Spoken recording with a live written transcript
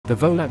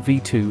The Volat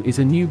V2 is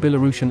a new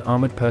Belarusian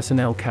armored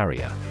personnel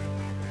carrier.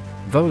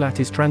 Volat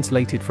is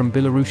translated from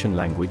Belarusian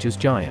language as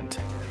giant.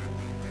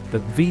 The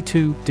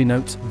V2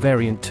 denotes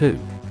variant 2.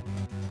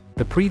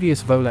 The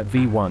previous Volat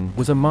V1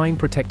 was a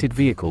mine-protected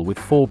vehicle with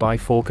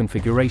 4x4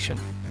 configuration,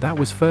 that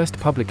was first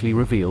publicly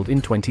revealed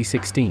in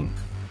 2016.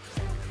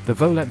 The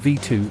Volat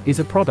V2 is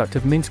a product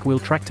of Minsk Wheel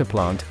Tractor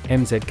Plant,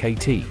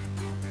 MZKT.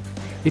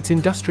 Its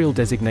industrial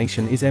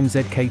designation is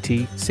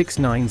MZKT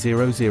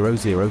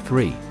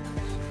 690003.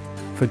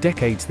 For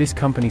decades this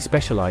company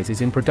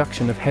specializes in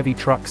production of heavy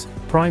trucks,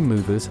 prime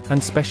movers,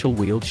 and special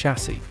wheeled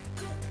chassis.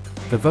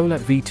 The Volat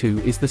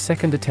V2 is the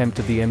second attempt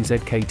of the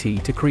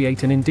MZKT to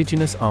create an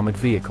indigenous armored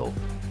vehicle.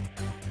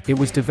 It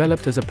was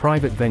developed as a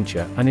private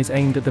venture and is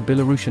aimed at the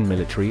Belarusian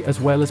military as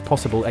well as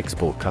possible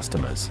export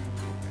customers.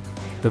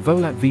 The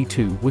Volat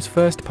V2 was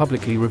first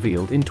publicly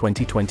revealed in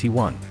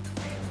 2021.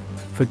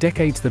 For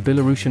decades the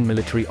Belarusian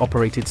military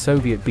operated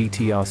Soviet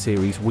BTR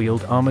series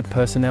wheeled armored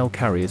personnel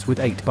carriers with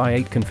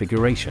 8x8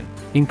 configuration,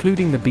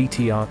 including the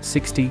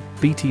BTR-60,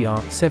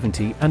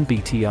 BTR-70 and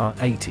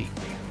BTR-80.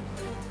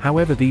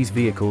 However, these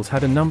vehicles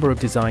had a number of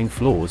design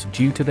flaws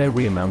due to their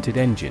rear-mounted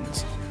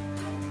engines.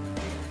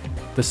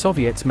 The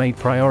Soviets made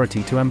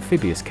priority to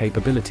amphibious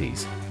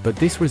capabilities, but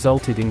this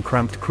resulted in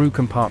cramped crew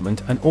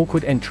compartment and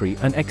awkward entry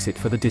and exit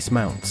for the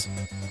dismounts.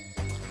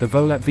 The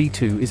Volat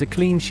V2 is a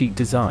clean sheet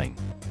design.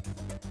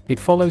 It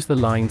follows the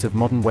lines of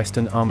modern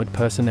Western armored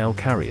personnel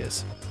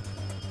carriers.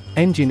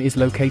 Engine is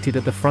located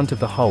at the front of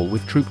the hull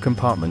with troop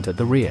compartment at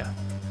the rear.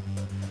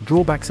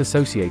 Drawbacks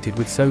associated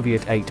with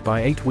Soviet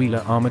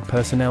 8x8-wheeler armored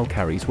personnel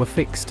carriers were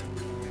fixed.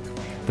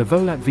 The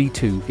Volat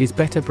V2 is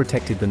better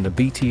protected than the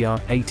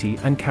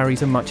BTR-80 and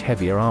carries a much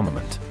heavier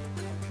armament.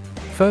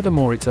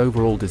 Furthermore, its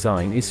overall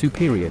design is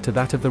superior to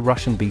that of the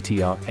Russian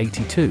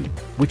BTR-82,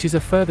 which is a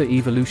further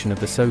evolution of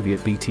the Soviet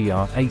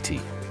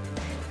BTR-80.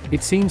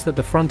 It seems that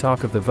the front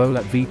arc of the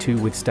Volat V2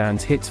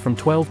 withstands hits from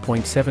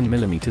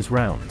 12.7mm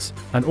rounds,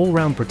 and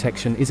all-round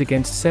protection is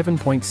against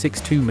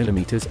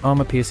 7.62mm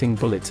armor-piercing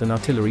bullets and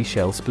artillery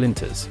shell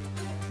splinters.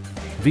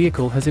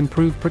 Vehicle has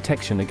improved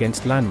protection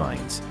against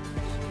landmines.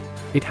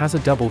 It has a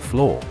double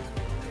floor.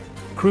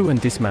 Crew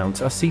and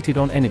dismounts are seated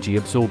on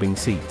energy-absorbing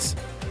seats.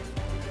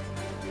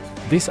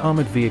 This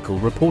armored vehicle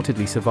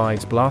reportedly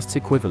survives blasts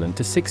equivalent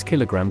to 6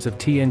 kg of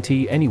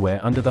TNT anywhere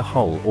under the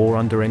hull or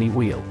under any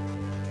wheel.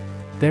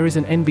 There is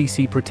an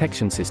NBC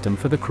protection system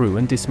for the crew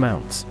and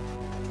dismounts.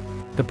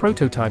 The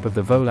prototype of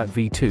the Volat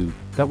V2,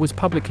 that was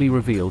publicly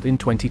revealed in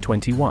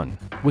 2021,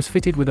 was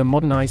fitted with a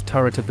modernized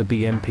turret of the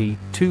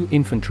BMP-2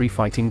 infantry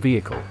fighting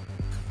vehicle.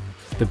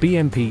 The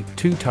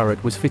BMP-2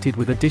 turret was fitted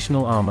with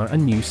additional armor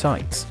and new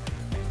sights.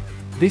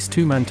 This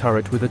two-man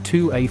turret with a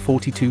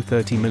 2A42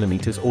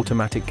 30mm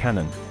automatic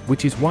cannon,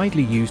 which is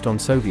widely used on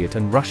Soviet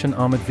and Russian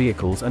armored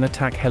vehicles and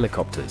attack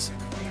helicopters.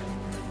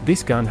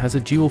 This gun has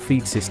a dual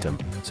feed system,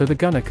 so the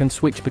gunner can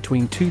switch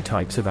between two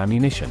types of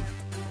ammunition.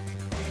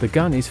 The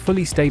gun is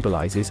fully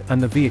stabilizes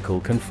and the vehicle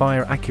can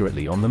fire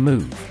accurately on the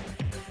move.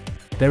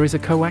 There is a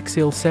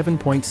coaxial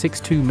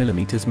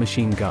 7.62mm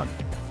machine gun.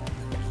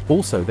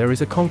 Also there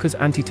is a Konkurs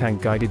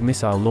anti-tank guided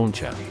missile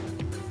launcher.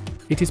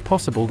 It is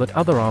possible that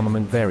other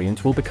armament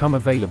variants will become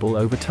available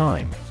over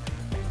time.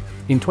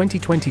 In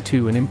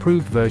 2022 an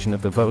improved version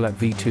of the Volat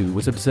V2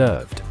 was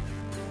observed.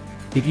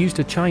 It used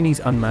a Chinese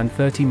unmanned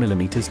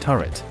 30mm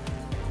turret.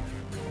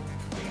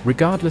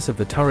 Regardless of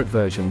the turret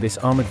version, this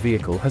armored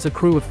vehicle has a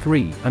crew of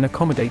 3 and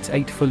accommodates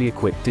 8 fully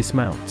equipped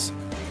dismounts.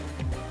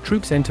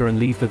 Troops enter and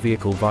leave the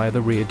vehicle via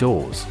the rear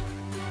doors.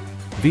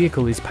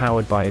 Vehicle is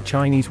powered by a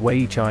Chinese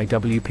Weichai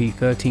WP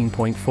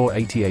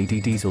 13.480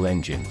 AD diesel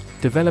engine,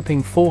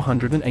 developing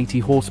 480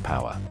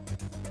 horsepower.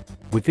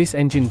 With this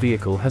engine,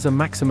 vehicle has a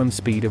maximum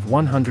speed of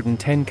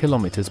 110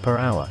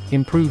 km/h.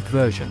 Improved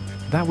version,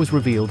 that was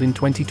revealed in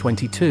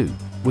 2022,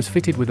 was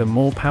fitted with a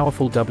more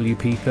powerful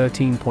WP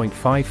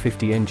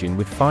 13.550 engine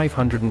with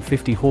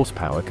 550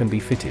 horsepower can be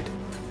fitted.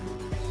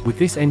 With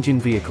this engine,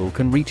 vehicle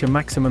can reach a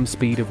maximum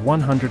speed of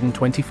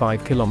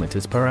 125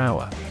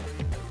 km/h.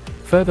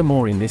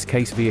 Furthermore, in this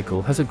case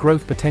vehicle has a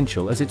growth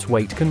potential as its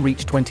weight can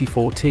reach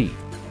 24 t.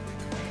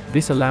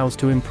 This allows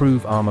to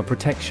improve armor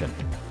protection.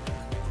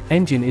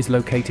 Engine is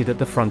located at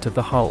the front of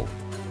the hull.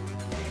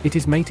 It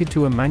is mated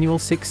to a manual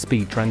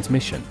 6-speed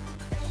transmission.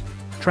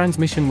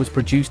 Transmission was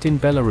produced in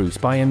Belarus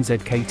by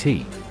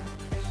MZKT.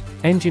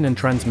 Engine and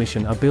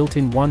transmission are built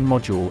in one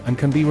module and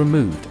can be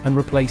removed and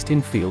replaced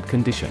in field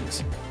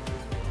conditions.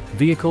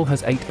 Vehicle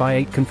has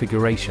 8x8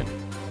 configuration.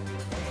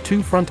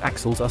 2 front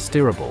axles are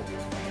steerable.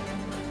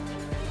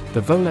 The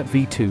Volat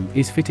V2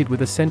 is fitted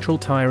with a central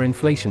tire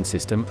inflation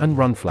system and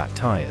run-flat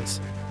tires.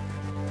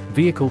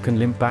 Vehicle can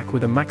limp back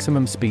with a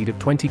maximum speed of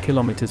 20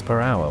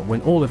 km/h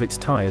when all of its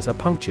tires are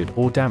punctured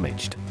or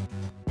damaged.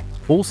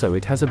 Also,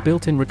 it has a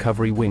built-in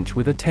recovery winch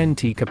with a 10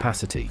 t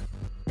capacity.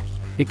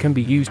 It can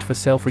be used for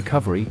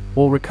self-recovery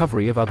or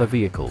recovery of other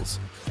vehicles.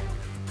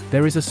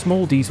 There is a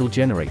small diesel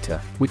generator,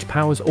 which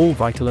powers all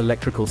vital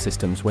electrical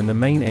systems when the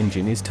main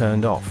engine is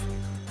turned off.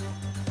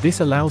 This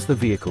allows the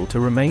vehicle to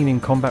remain in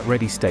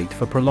combat-ready state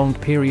for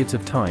prolonged periods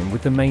of time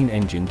with the main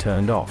engine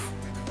turned off.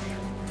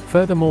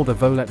 Furthermore, the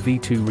Volat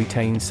V2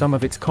 retains some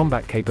of its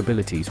combat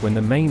capabilities when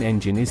the main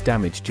engine is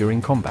damaged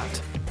during combat.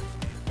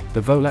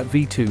 The Volat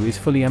V2 is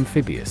fully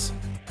amphibious.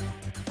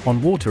 On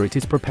water it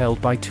is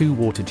propelled by 2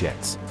 water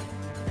jets.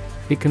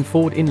 It can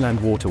ford inland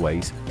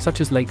waterways,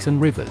 such as lakes and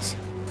rivers.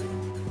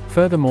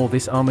 Furthermore,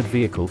 this armored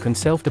vehicle can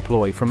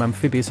self-deploy from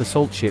amphibious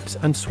assault ships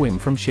and swim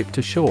from ship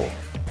to shore.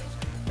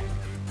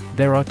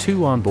 There are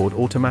 2 onboard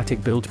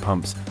automatic bilge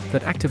pumps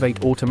that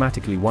activate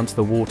automatically once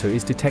the water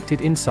is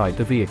detected inside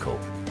the vehicle.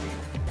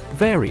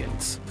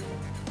 Variants.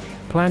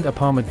 Planned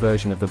up armored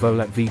version of the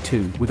Volat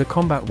V2 with a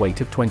combat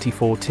weight of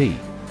 24 t.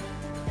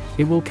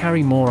 It will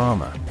carry more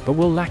armor, but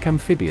will lack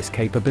amphibious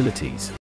capabilities.